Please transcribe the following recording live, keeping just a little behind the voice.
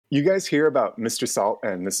You guys hear about Mr. Salt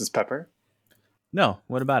and Mrs. Pepper? No,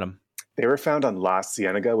 what about him? They were found on La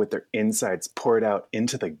Cienega with their insides poured out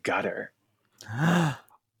into the gutter. Oh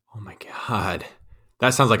my God.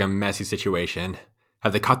 That sounds like a messy situation.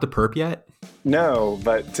 Have they caught the perp yet? No,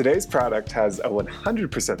 but today's product has a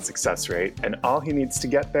 100% success rate, and all he needs to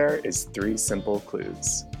get there is 3 simple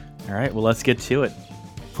clues. All right, well, let's get to it.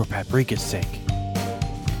 For paprika's sake.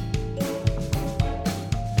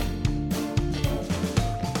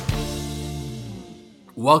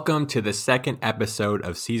 Welcome to the second episode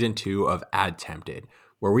of Season 2 of Ad Tempted,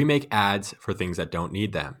 where we make ads for things that don't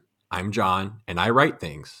need them. I'm John, and I write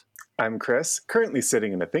things. I'm Chris, currently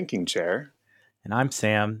sitting in a thinking chair. And I'm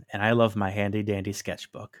Sam, and I love my handy-dandy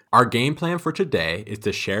sketchbook. Our game plan for today is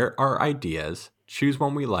to share our ideas, choose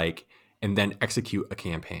one we like, and then execute a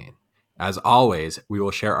campaign. As always, we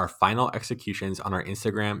will share our final executions on our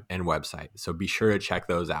Instagram and website, so be sure to check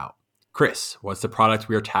those out. Chris, what's the product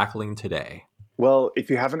we are tackling today? Well, if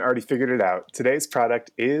you haven't already figured it out, today's product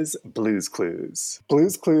is Blue's Clues.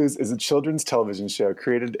 Blue's Clues is a children's television show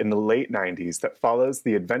created in the late 90s that follows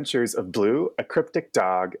the adventures of Blue, a cryptic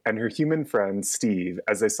dog, and her human friend Steve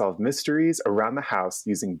as they solve mysteries around the house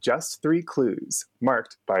using just 3 clues,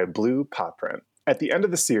 marked by a blue paw print. At the end of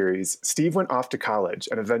the series, Steve went off to college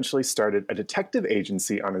and eventually started a detective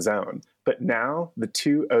agency on his own. But now, the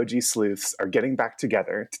 2 OG sleuths are getting back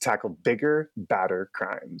together to tackle bigger, badder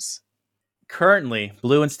crimes. Currently,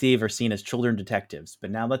 Blue and Steve are seen as children detectives,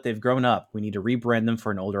 but now that they've grown up, we need to rebrand them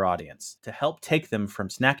for an older audience to help take them from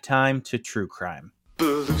snack time to true crime.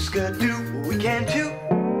 Blue's gonna do what we can do.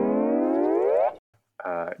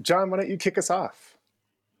 John, why don't you kick us off?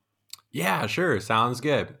 Yeah, sure. Sounds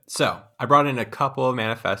good. So I brought in a couple of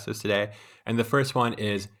manifestos today, and the first one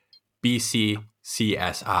is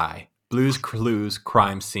BCCSI, Blue's Clues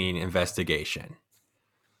Crime Scene Investigation.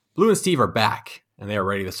 Blue and Steve are back, and they are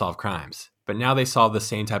ready to solve crimes. But now they solve the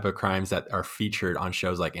same type of crimes that are featured on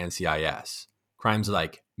shows like NCIS. Crimes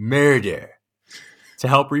like murder. To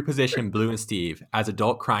help reposition Blue and Steve as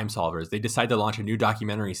adult crime solvers, they decide to launch a new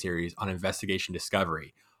documentary series on Investigation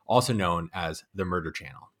Discovery, also known as The Murder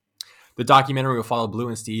Channel. The documentary will follow Blue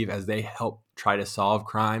and Steve as they help try to solve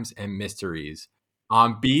crimes and mysteries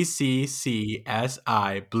on BCCSI,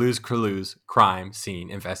 Blue's Clues Crime Scene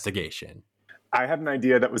Investigation. I had an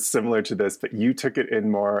idea that was similar to this, but you took it in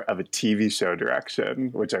more of a TV show direction,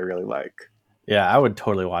 which I really like. Yeah, I would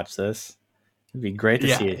totally watch this. It'd be great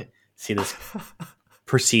to see this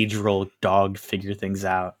procedural dog figure things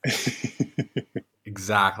out.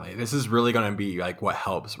 Exactly. This is really going to be like what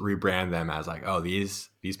helps rebrand them as like, oh, these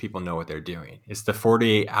people know what they're doing. It's the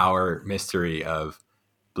 48-hour mystery of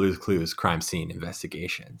Blue's Clues crime scene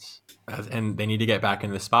investigations. And they need to get back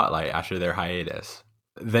in the spotlight after their hiatus.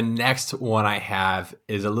 The next one I have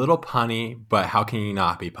is a little punny, but how can you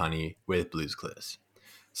not be punny with Blue's Clues?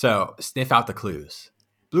 So, sniff out the clues.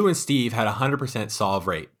 Blue and Steve had a 100% solve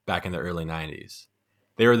rate back in the early 90s.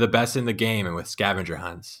 They were the best in the game and with scavenger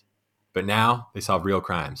hunts. But now, they solve real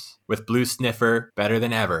crimes. With Blue Sniffer better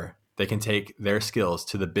than ever, they can take their skills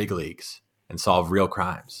to the big leagues and solve real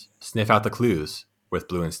crimes. Sniff out the clues with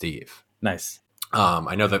Blue and Steve. Nice.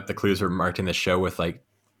 I know that the clues were marked in the show with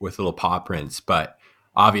little paw prints, but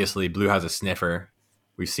obviously, Blue has a sniffer.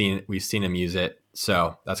 We've seen him use it,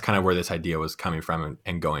 so that's kind of where this idea was coming from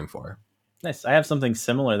and going for. Nice. I have something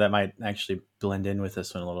similar that might actually blend in with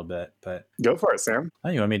this one a little bit, but Go for it, Sam. oh,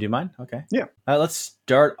 you want me to do mine? Okay. Yeah. Let's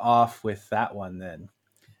start off with that one then.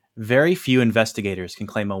 Very few investigators can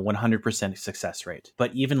claim a 100% success rate,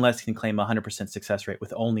 but even less can claim a 100% success rate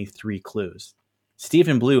with only 3 clues. Steve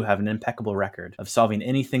and Blue have an impeccable record of solving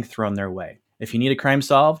anything thrown their way. If you need a crime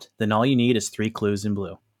solved, then all you need is 3 clues in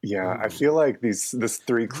Blue. Yeah, I feel like this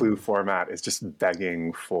 3-clue format is just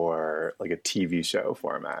begging for like a TV show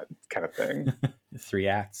format kind of thing. 3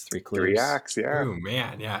 acts, 3 clues. 3 acts, yeah. Oh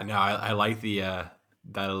man, yeah. No, I like the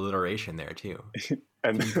that alliteration there too.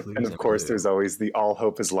 And clues of in course, Blue. there's always the all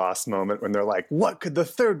hope is lost moment when they're like, what could the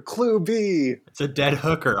 3rd clue be? It's a dead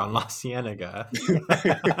hooker on La Cienega.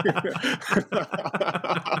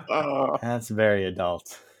 That's very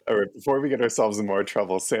adult. All right, before we get ourselves in more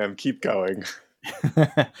trouble, Sam, keep going.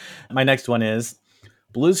 My next one is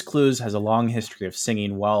Blue's Clues has a long history of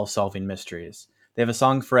singing while solving mysteries. They have a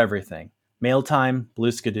song for everything. Mail Time, Blue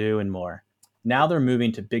Skidoo, and more. Now they're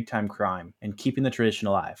moving to big time crime and keeping the tradition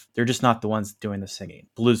alive. They're just not the ones doing the singing.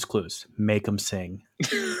 Blue's Clues, make them sing.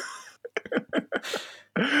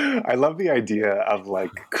 I love the idea of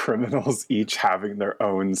like criminals each having their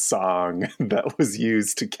own song that was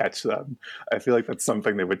used to catch them. I feel like that's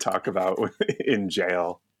something they would talk about in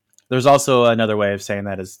jail. There's also another way of saying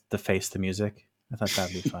that is the face the music. I thought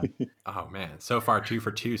that'd be fun. Oh man, so far 2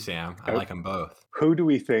 for 2, Sam. I like them both. Who do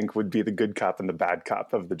we think would be the good cop and the bad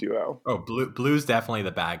cop of the duo? Oh, Blue's definitely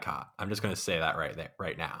the bad cop. I'm just gonna say that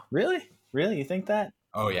right now. Really? You think that?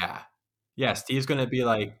 Oh yeah. Yeah, Steve's gonna be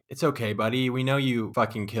like, "It's okay, buddy. We know you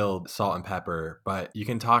fucking killed Salt and Pepper, but you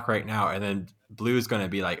can talk right now." And then Blue's gonna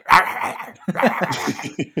be like,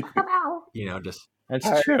 just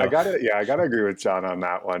That's true. I gotta agree with John on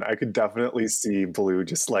that one. I could definitely see Blue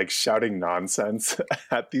just like shouting nonsense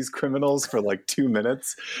at these criminals for like 2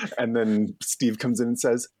 minutes, and then Steve comes in and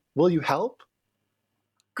says, "Will you help?"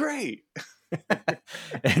 Great.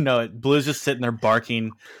 No, Blue's just sitting there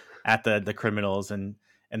barking at the criminals, and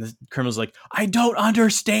the criminal's like, "I don't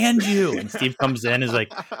understand you." And Steve comes in and is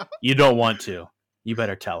like, "You don't want to. You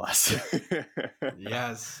better tell us."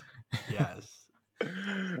 Yes.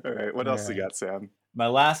 All right, what else you got, Sam? My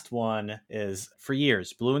last one is, for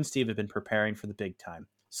years, Blue and Steve have been preparing for the big time,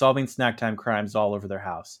 solving snack time crimes all over their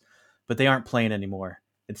house. But they aren't playing anymore.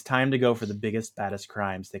 It's time to go for the biggest, baddest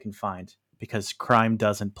crimes they can find, because crime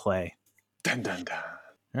doesn't play. Dun, dun, dun.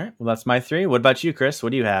 All right, well, that's my 3. What about you, Chris?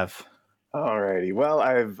 What do you have? Alrighty. Well,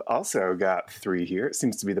 I've also got 3 here. It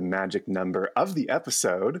seems to be the magic number of the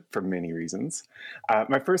episode for many reasons.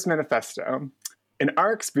 My first manifesto. In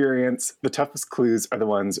our experience, the toughest clues are the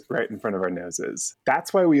ones right in front of our noses.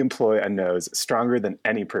 That's why we employ a nose stronger than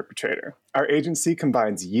any perpetrator. Our agency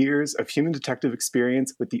combines years of human detective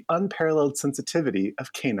experience with the unparalleled sensitivity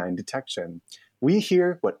of canine detection. We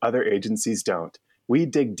hear what other agencies don't. We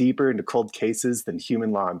dig deeper into cold cases than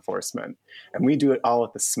human law enforcement, and we do it all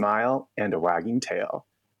with a smile and a wagging tail.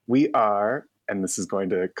 We are, and this is going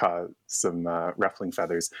to cause some ruffling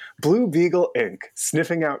feathers, Blue Beagle Inc.,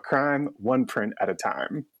 sniffing out crime one print at a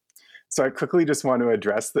time. So I quickly just want to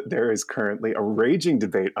address that there is currently a raging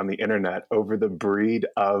debate on the internet over the breed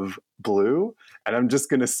of Blue, and I'm just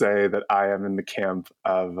going to say that I am in the camp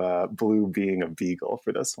of Blue being a beagle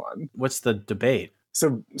for this one. What's the debate?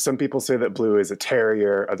 So some people say that Blue is a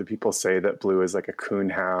terrier. Other people say that Blue is like a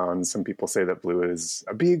coonhound. Some people say that Blue is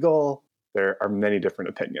a beagle. There are many different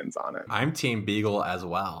opinions on it. I'm Team Beagle as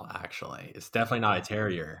well, actually. It's definitely not a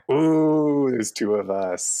terrier. Ooh, there's 2 of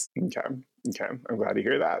us. Okay. I'm glad to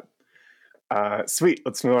hear that. Sweet.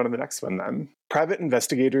 Let's move on to the next one then. Private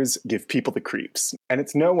investigators give people the creeps. And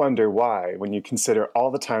it's no wonder why when you consider all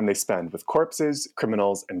the time they spend with corpses,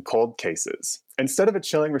 criminals, and cold cases. Instead of a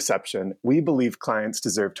chilling reception, we believe clients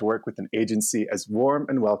deserve to work with an agency as warm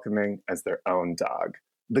and welcoming as their own dog.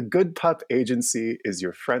 The Good Pup Agency is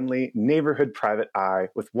your friendly neighborhood private eye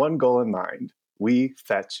with one goal in mind. We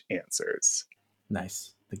fetch answers.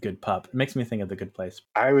 Nice. The Good Pup. It makes me think of The Good Place.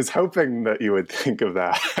 I was hoping that you would think of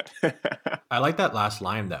that. I like that last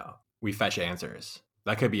line, though. We fetch answers.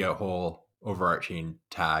 That could be a whole overarching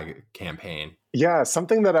tag campaign. Yeah,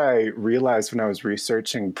 something that I realized when I was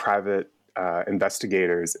researching private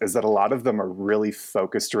investigators is that a lot of them are really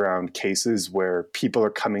focused around cases where people are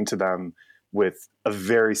coming to them with a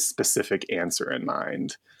very specific answer in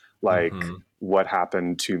mind. Like, what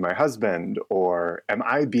happened to my husband? Or am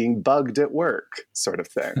I being bugged at work? Sort of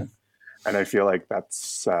thing. And I feel like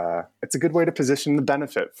it's a good way to position the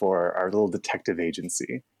benefit for our little detective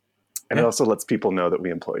agency. And it also lets people know that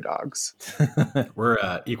we employ dogs. We're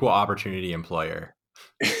an equal opportunity employer.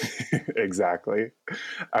 Exactly.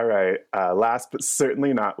 All right. Last but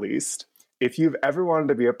certainly not least, if you've ever wanted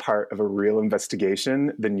to be a part of a real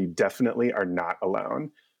investigation, then you definitely are not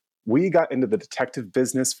alone. We got into the detective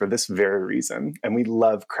business for this very reason, and we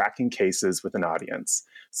love cracking cases with an audience.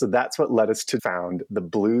 So that's what led us to found the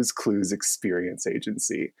Blues Clues Experience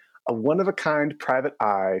Agency, a one-of-a-kind private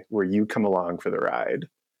eye where you come along for the ride.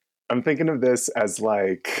 I'm thinking of this as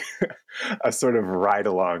like a sort of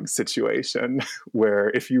ride-along situation where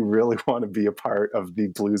if you really want to be a part of the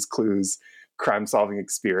Blues Clues crime-solving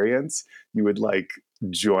experience, you would like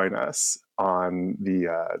join us on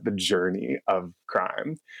the journey of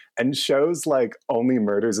crime. And shows like Only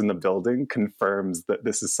Murders in the Building confirms that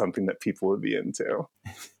this is something that people would be into.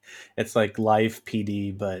 It's like Life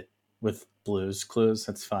PD, but with Blues Clues.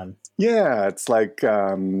 It's fun. Yeah, it's like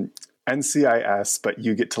NCIS, but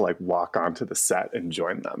you get to like walk onto the set and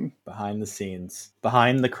join them. Behind the scenes.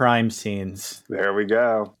 Behind the crime scenes. There we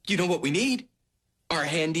go. You know what we need? Our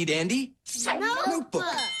handy dandy notebook.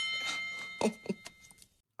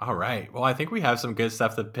 All right. Well, I think we have some good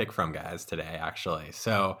stuff to pick from, guys, today, actually.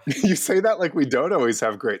 So You say that like we don't always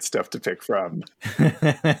have great stuff to pick from.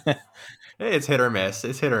 it's hit or miss.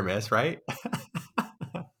 It's hit or miss, right?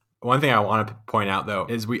 One thing I want to point out, though,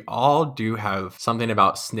 is we all do have something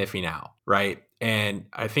about sniffing out, right? And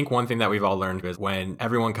I think one thing that we've all learned is when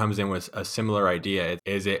everyone comes in with a similar idea,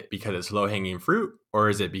 is it because it's low-hanging fruit Or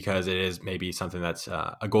is it because it is maybe something that's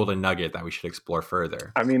a golden nugget that we should explore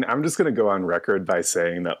further? I mean, I'm just going to go on record by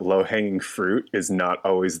saying that low-hanging fruit is not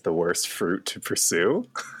always the worst fruit to pursue.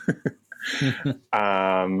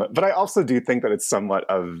 But I also do think that it's somewhat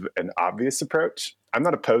of an obvious approach. I'm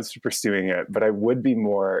not opposed to pursuing it, but I would be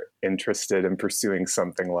more interested in pursuing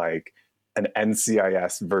something like an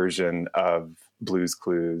NCIS version of Blue's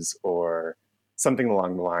Clues, or something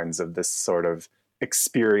along the lines of this sort of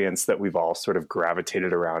experience that we've all sort of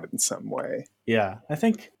gravitated around in some way. Yeah, I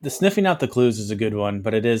think the sniffing out the clues is a good one,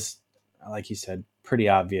 but it is, like you said, pretty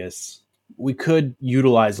obvious. We could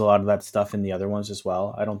utilize a lot of that stuff in the other ones as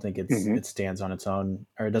well. I don't think it stands on its own,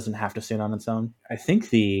 or it doesn't have to stand on its own. I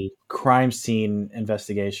think the crime scene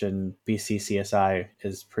investigation BCCSI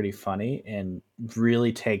is pretty funny and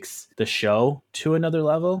really takes the show to another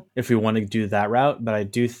level if we want to do that route. But I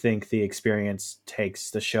do think the experience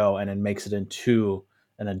takes the show and then makes it into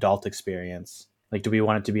an adult experience. Like, do we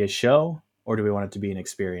want it to be a show or do we want it to be an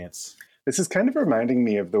experience? This is kind of reminding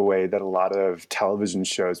me of the way that a lot of television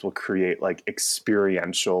shows will create like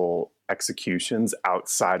experiential executions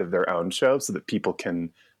outside of their own show so that people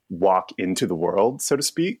can walk into the world, so to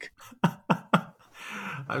speak.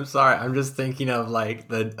 I'm sorry. I'm just thinking of like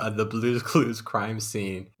the Blue's Clues crime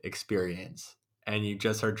scene experience. And you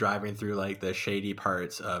just are driving through like the shady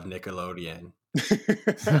parts of Nickelodeon.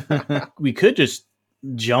 We could just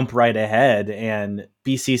jump right ahead, and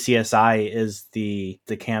BCCSI is the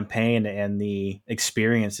campaign and the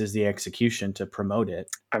experience is the execution to promote it.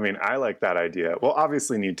 I mean, I like that idea. We'll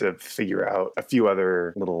obviously need to figure out a few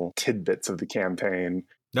other little tidbits of the campaign.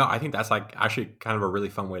 No, I think that's like actually kind of a really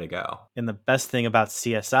fun way to go. And the best thing about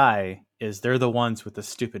CSI is they're the ones with the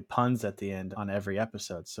stupid puns at the end on every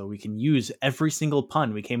episode. So we can use every single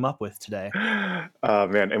pun we came up with today. Oh,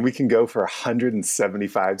 man. And we can go for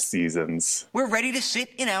 175 seasons. We're ready to sit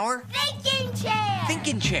in our Thinking chair!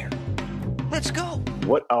 thinking chair. Let's go.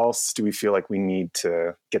 What else do we feel like we need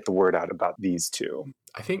to get the word out about these two?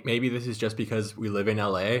 I think maybe this is just because we live in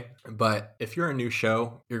LA, but if you're a new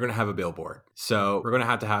show, you're going to have a billboard. So we're going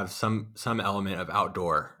to have some element of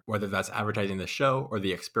outdoor, whether that's advertising the show or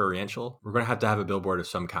the experiential. We're going to have a billboard of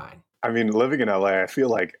some kind. I mean, living in LA, I feel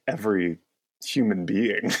like every human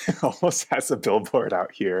being almost has a billboard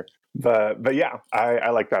out here. But yeah, I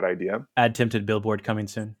like that idea. Ad tempted billboard coming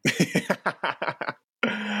soon.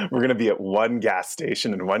 We're going to be at one gas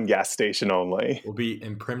station and one gas station only. We'll be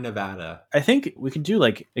in Prim, Nevada. I think we could do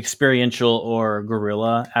like experiential or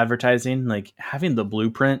guerrilla advertising, like having the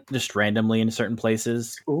blueprint just randomly in certain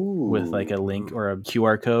places. Ooh. With like a link or a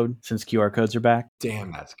QR code, since QR codes are back.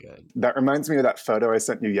 Damn, that's good. That reminds me of that photo I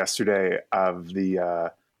sent you yesterday of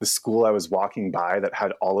the school I was walking by that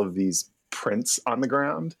had all of these prints on the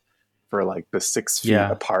ground for like the 6 feet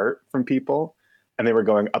apart from people. And they were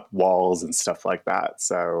going up walls and stuff like that.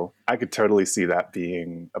 So I could totally see that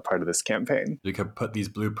being a part of this campaign. We could put these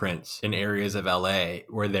blueprints in areas of LA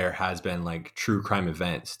where there has been like true crime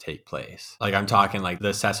events take place. Like I'm talking like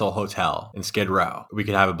the Cecil Hotel in Skid Row. We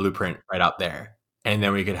could have a blueprint right out there. And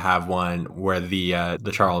then we could have one where the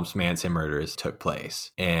Charles Manson murders took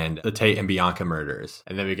place and the Tate and Bianca murders.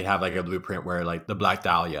 And then we could have like a blueprint where like the Black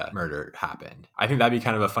Dahlia murder happened. I think that'd be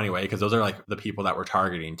kind of a funny way because those are like the people that we're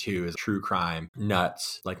targeting too, is true crime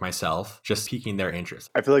nuts like myself, just piquing their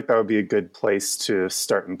interest. I feel like that would be a good place to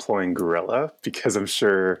start employing guerrilla, because I'm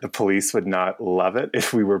sure the police would not love it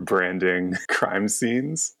if we were branding crime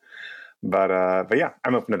scenes. But yeah,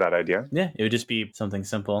 I'm open to that idea. Yeah, it would just be something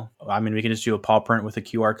simple. I mean, we can just do a paw print with a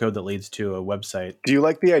QR code that leads to a website. Do you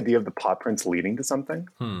like the idea of the paw prints leading to something?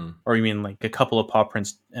 Or you mean like a couple of paw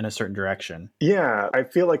prints in a certain direction? Yeah, I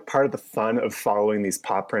feel like part of the fun of following these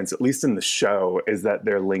paw prints, at least in the show, is that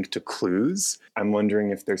they're linked to clues. I'm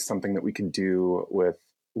wondering if there's something that we could do with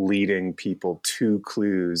leading people to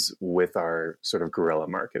clues with our sort of guerrilla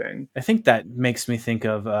marketing. I think that makes me think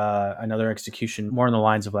of another execution more in the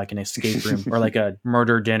lines of like an escape room or like a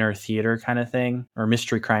murder dinner theater kind of thing, or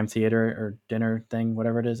mystery crime theater or dinner thing,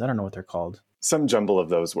 whatever it is. I don't know what they're called. Some jumble of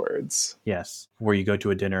those words. Yes, where you go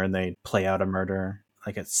to a dinner and they play out a murder,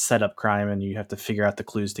 like a setup crime, and you have to figure out the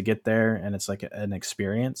clues to get there, and it's like an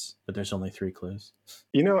experience, but there's only 3 clues.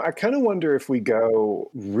 You know, I kind of wonder if we go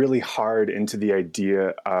really hard into the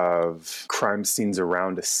idea of crime scenes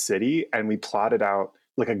around a city and we plotted out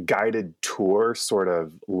like a guided tour sort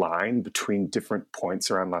of line between different points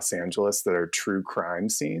around Los Angeles that are true crime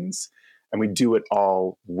scenes. And we do it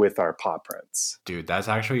all with our paw prints. Dude, that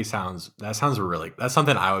sounds really, that's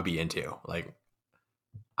something I would be into. Like,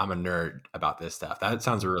 I'm a nerd about this stuff. That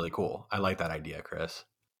sounds really cool. I like that idea, Chris.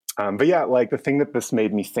 But yeah, like the thing that this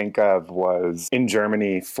made me think of was in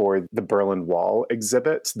Germany for the Berlin Wall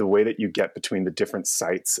exhibit, the way that you get between the different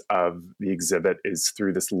sites of the exhibit is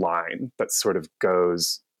through this line that sort of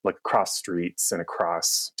goes like across streets and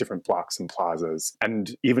across different blocks and plazas.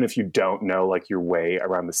 And even if you don't know like your way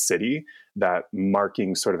around the city, that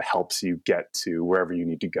marking sort of helps you get to wherever you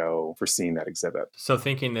need to go for seeing that exhibit. So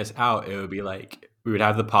thinking this out, it would be like we would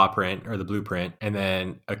have the paw print or the blueprint and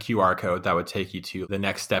then a QR code that would take you to the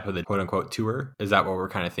next step of the quote unquote tour. Is that what we're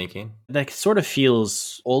kind of thinking? That sort of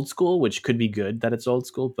feels old school, which could be good that it's old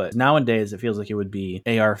school, but nowadays it feels like it would be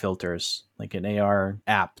AR filters, like an AR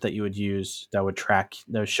app that you would use that would track,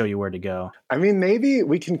 that would show you where to go. I mean, maybe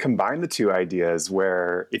we can combine the two ideas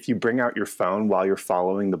where if you bring out your phone while you're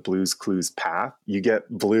following the Blue's Clues path, you get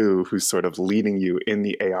Blue who's sort of leading you in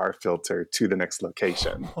the AR filter to the next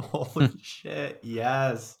location. Holy shit.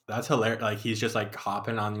 Yes. That's hilarious. Like he's just like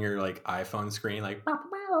hopping on your like iPhone screen, like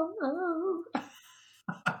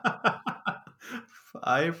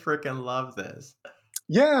I freaking love this.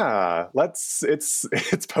 Yeah, it's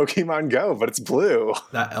Pokemon Go, but it's blue.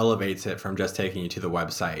 That elevates it from just taking you to the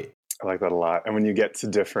website. I like that a lot. And when you get to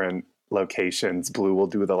different locations, Blue will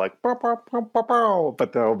do the like, "Bow, bow, bow, bow, bow,"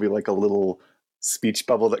 but there'll be like a little speech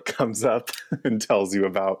bubble that comes up and tells you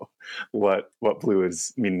about what Blue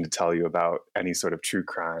is meaning to tell you about any sort of true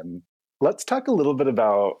crime. Let's talk a little bit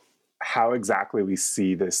about how exactly we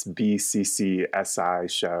see this BCCSI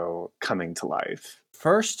show coming to life.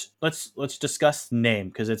 First, let's discuss name,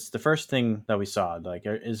 because it's the first thing that we saw. Like,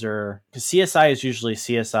 is there, because CSI is usually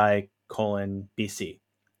CSI colon BC,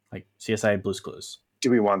 like CSI Blue's Clues. Do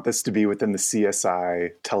we want this to be within the CSI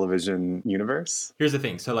television universe? Here's the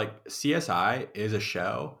thing. So like CSI is a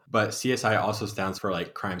show, but CSI also stands for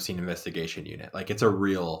like Crime Scene Investigation Unit. Like it's a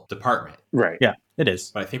real department. Right. Yeah, it is.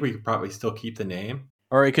 But I think we could probably still keep the name.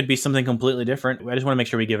 Or it could be something completely different. I just want to make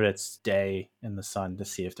sure we give it its day in the sun to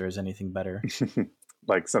see if there's anything better.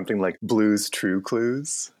 Like something like Blue's True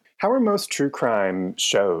Clues. How are most true crime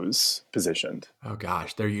shows positioned? Oh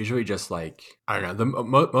gosh, they're usually just like, I don't know,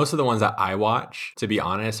 most of the ones that I watch, to be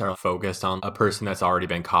honest, are focused on a person that's already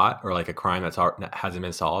been caught or like a crime that hasn't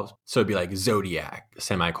been solved. So it'd be like Zodiac,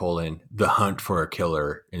 semicolon, The Hunt for a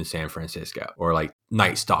Killer in San Francisco, or like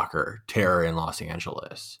Night Stalker, Terror in Los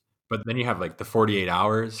Angeles. But then you have like the 48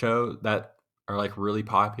 Hours show that are like really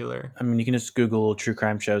popular. I mean, you can just Google true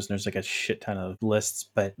crime shows and there's like a shit ton of lists,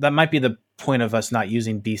 but that might be the point of us not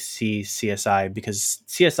using BC CSI, because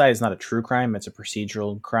CSI is not a true crime. It's a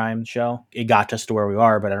procedural crime show. It got us to where we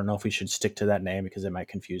are, but I don't know if we should stick to that name because it might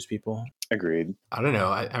confuse people. Agreed. I don't know.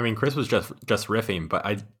 I mean, Chris was just riffing, but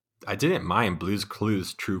I didn't mind Blue's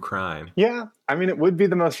Clues true crime. Yeah, I mean, it would be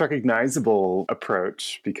the most recognizable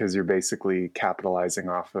approach because you're basically capitalizing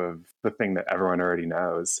off of the thing that everyone already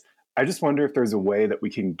knows. I just wonder if there's a way that we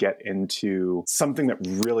can get into something that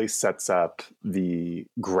really sets up the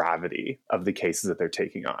gravity of the cases that they're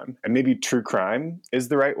taking on. And maybe true crime is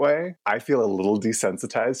the right way. I feel a little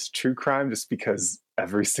desensitized to true crime just because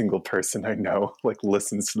every single person I know like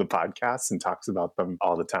listens to the podcast and talks about them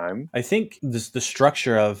all the time. I think the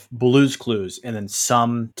structure of Blue's Clues and then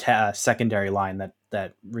some secondary line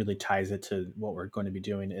that really ties it to what we're going to be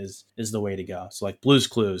doing is the way to go. So like Blue's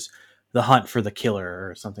Clues, The Hunt for the Killer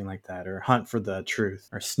or something like that, or Hunt for the Truth,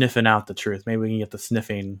 or Sniffing Out the Truth. Maybe we can get the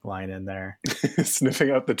sniffing line in there.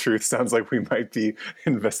 Sniffing Out the Truth sounds like we might be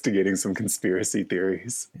investigating some conspiracy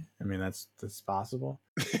theories. I mean, that's possible.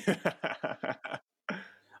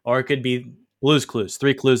 Or it could be Blue's Clues,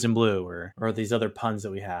 3 clues in blue, or these other puns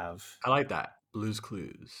that we have. I like that. Blue's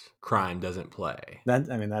Clues. Crime doesn't play.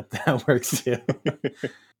 That works too.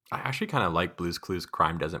 I actually kind of like Blue's Clues.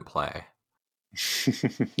 Crime doesn't play.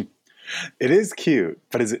 It is cute,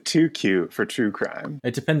 but is it too cute for true crime?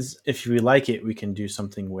 It depends. If we like it, we can do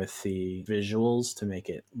something with the visuals to make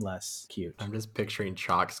it less cute. I'm just picturing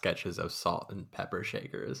chalk sketches of salt and pepper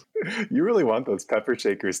shakers. You really want those pepper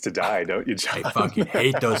shakers to die, don't you, John? I fucking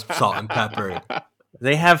hate those salt and pepper.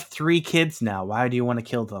 They have 3 kids now. Why do you want to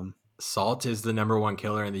kill them? Salt is the #1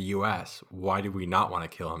 killer in the U.S. Why do we not want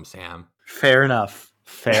to kill him, Sam? Fair enough.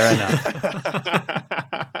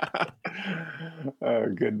 Oh,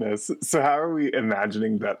 goodness. So how are we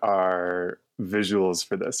imagining that our visuals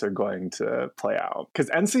for this are going to play out? Because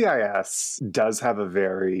NCIS does have a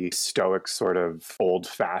very stoic, sort of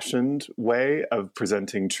old-fashioned way of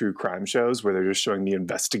presenting true crime shows where they're just showing the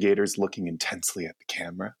investigators looking intensely at the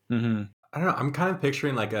camera. Mm-hmm. I don't know. I'm kind of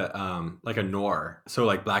picturing like a noir. So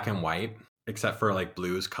like black and white, except for like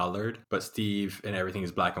blue is colored, but Steve and everything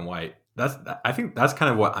is black and white. I think that's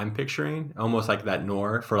kind of what I'm picturing, almost like that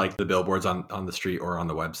noir for like the billboards on the street or on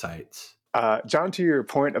the websites. John, to your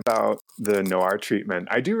point about the noir treatment,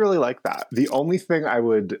 I do really like that. The only thing I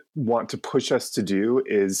would want to push us to do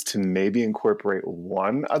is to maybe incorporate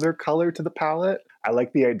one other color to the palette. I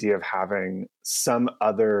like the idea of having some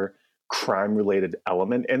other crime-related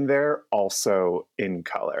element in there also in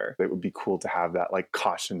color. It would be cool to have that like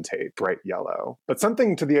caution tape, bright yellow. But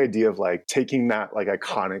something to the idea of like taking that like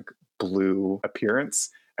iconic blue appearance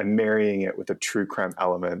and marrying it with a true crime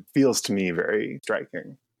element feels to me very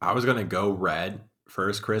striking. I was gonna go red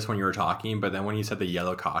first, Chris, when you were talking, but then when you said the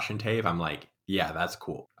yellow caution tape, I'm like, yeah, that's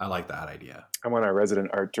cool. I like that idea. I want our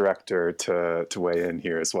resident art director to weigh in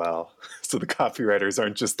here as well, so the copywriters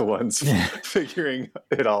aren't just the ones figuring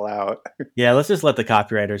it all out. Yeah, let's just let the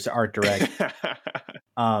copywriters art direct.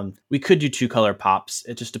 We could do 2-color pops.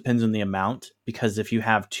 It just depends on the amount, because if you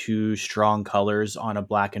have 2 strong colors on a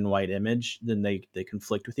black and white image, then they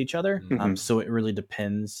conflict with each other. Mhm. So it really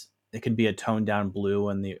depends. It could be a toned down blue,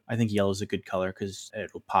 and I think yellow is a good color because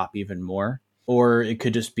it will pop even more. Or it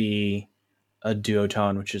could just be a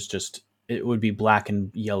duotone, which is just, it would be black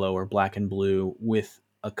and yellow or black and blue with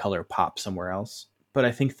a color pop somewhere else. But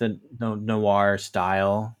I think the noir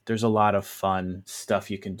style, there's a lot of fun stuff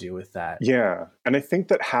you can do with that. Yeah, and I think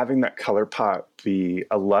that having that color pop be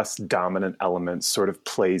a less dominant element sort of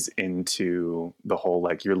plays into the whole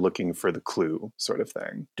like you're looking for the clue sort of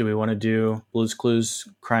thing. Do we want to do Blue's Clues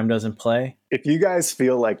Crime Doesn't Play? If you guys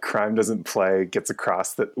feel like Crime Doesn't Play gets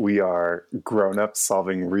across that we are grown-ups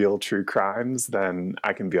solving real true crimes, then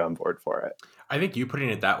I can be on board for it. I think you putting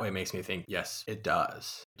it that way makes me think, yes, it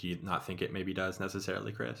does. Do you not think it maybe does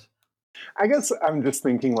necessarily, Chris? I guess I'm just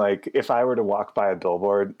thinking like if I were to walk by a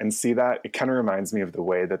billboard and see that, it kind of reminds me of the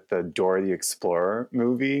way that the Dora the Explorer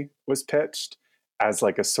movie was pitched as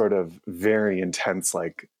like a sort of very intense,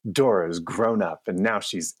 like Dora's grown up and now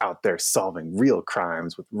she's out there solving real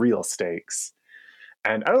crimes with real stakes.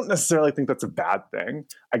 And I don't necessarily think that's a bad thing.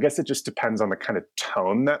 I guess it just depends on the kind of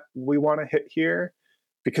tone that we want to hit here,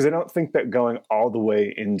 because I don't think that going all the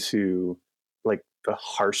way into like the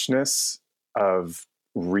harshness of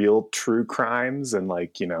real true crimes and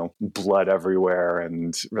like, you know, blood everywhere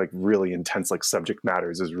and like really intense like subject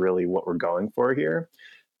matters is really what we're going for here.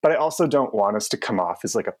 But I also don't want us to come off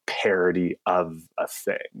as like a parody of a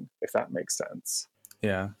thing, if that makes sense.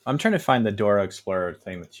 Yeah. I'm trying to find the Dora Explorer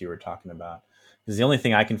thing that you were talking about. Because the only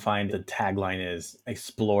thing I can find, the tagline is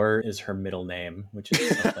Explorer is her middle name, which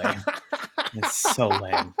is so lame. It's so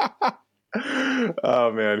lame.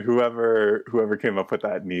 Oh man, whoever came up with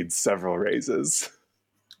that needs several raises.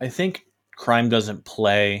 I think Crime Doesn't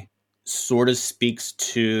Play sort of speaks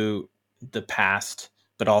to the past,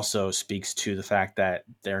 but also speaks to the fact that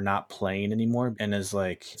they're not playing anymore, and is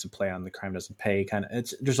like, it's a play on the Crime Doesn't Pay kind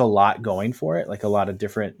of. There's a lot going for it, like a lot of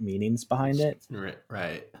different meanings behind it.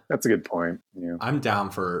 Right. That's a good point. Yeah. I'm down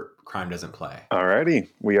for Crime Doesn't Play. Alrighty,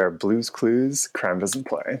 we are Blue's Clues, Crime Doesn't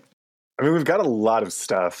Play. I mean, we've got a lot of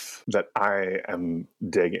stuff that I am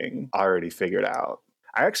digging already figured out.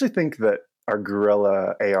 I actually think that our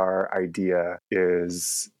Guerrilla AR idea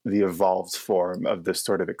is the evolved form of this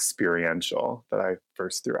sort of experiential that I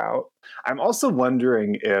first threw out. I'm also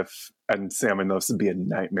wondering if, and Sam, I know this would be a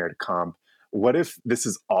nightmare to comp, what if this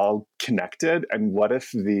is all connected? And what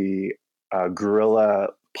if the Guerrilla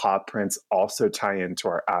paw prints also tie into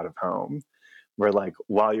our out of home? Where like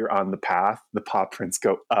while you're on the path, the paw prints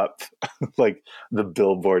go up like the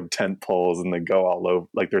billboard tent poles, and they go all over,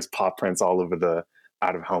 like there's paw prints all over the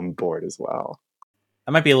out of home board as well.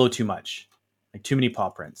 That might be a little too much. Like too many paw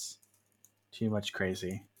prints. Too much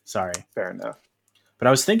crazy. Sorry. Fair enough. But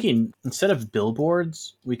I was thinking, instead of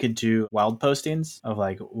billboards, we could do wild postings of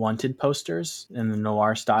like wanted posters in the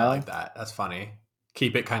noir style. I like that. That's funny.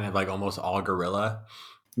 Keep it kind of like almost all guerrilla.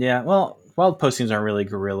 Yeah, well, wild postings aren't really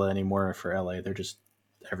guerrilla anymore for LA. They're just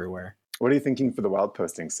everywhere. What are you thinking for the wild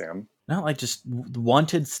posting, Sam? Not like just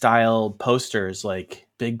wanted style posters, like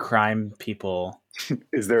big crime people.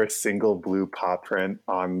 Is there a single blue paw print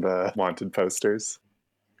on the wanted posters?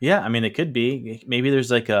 Yeah, I mean, it could be. Maybe there's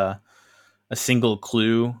like a single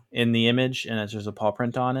clue in the image and there's a paw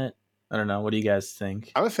print on it. I don't know. What do you guys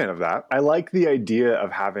think? I'm a fan of that. I like the idea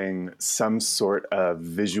of having some sort of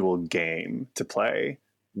visual game to play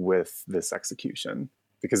with this execution,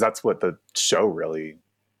 because that's what the show really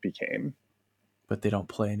became. But they don't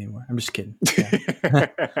play anymore. I'm just kidding. Yeah.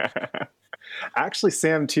 Actually,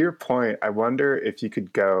 Sam, to your point, I wonder if you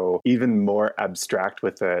could go even more abstract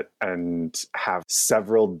with it and have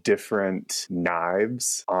several different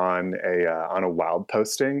knives on a wild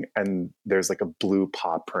posting, and there's like a blue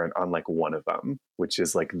paw print on like one of them, which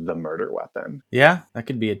is like the murder weapon. Yeah, that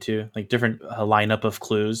could be it too. Like different lineup of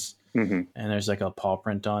clues. Mhm. and there's like a paw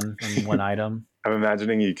print on one item. I'm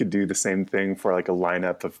imagining you could do the same thing for like a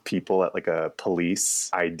lineup of people at like a police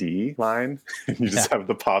ID line. You just have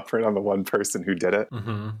the paw print on the one person who did it.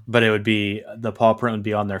 Mm-hmm. But it would be, the paw print would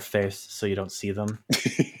be on their face so you don't see them.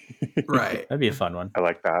 Right. That'd be a fun one. I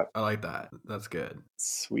like that. I like that. That's good.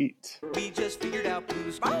 Sweet. We just figured out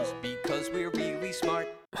Blue's Clues because we're really smart.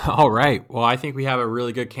 All right. Well, I think we have a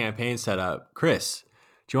really good campaign set up. Chris,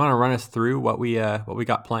 do you want to run us through what we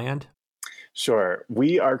got planned? Sure.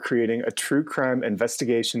 We are creating a true crime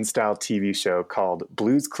investigation style TV show called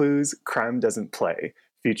Blue's Clues Crime Doesn't Play,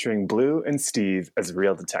 featuring Blue and Steve as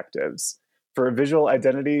real detectives. For a visual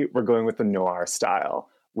identity, we're going with the noir style,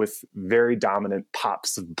 with very dominant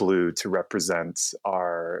pops of blue to represent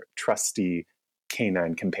our trusty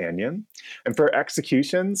canine companion. And for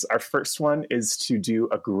executions, our first one is to do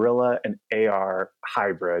a gorilla and AR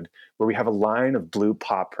hybrid, where we have a line of blue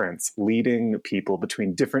paw prints leading people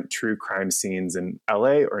between different true crime scenes in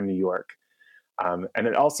LA or New York. And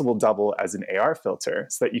it also will double as an AR filter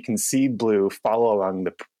so that you can see Blue follow along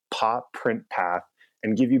the paw print path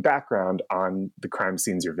and give you background on the crime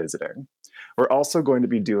scenes you're visiting. We're also going to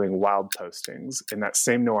be doing wild postings in that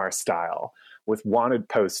same noir style, with wanted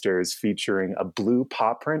posters featuring a blue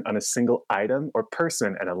paw print on a single item or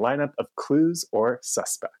person and a lineup of clues or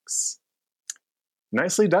suspects.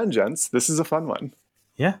 Nicely done, gents. This is a fun one.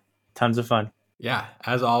 Yeah, tons of fun. Yeah,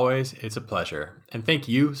 as always, it's a pleasure. And thank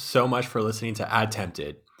you so much for listening to Ad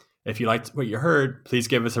Tempted. If you liked what you heard, please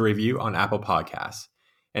give us a review on Apple Podcasts.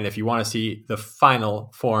 And if you want to see the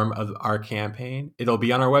final form of our campaign, it'll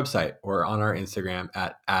be on our website or on our Instagram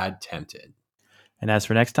at Ad Tempted. And as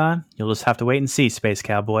for next time, you'll just have to wait and see, Space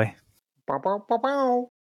Cowboy. Bow, bow, bow,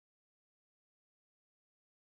 bow.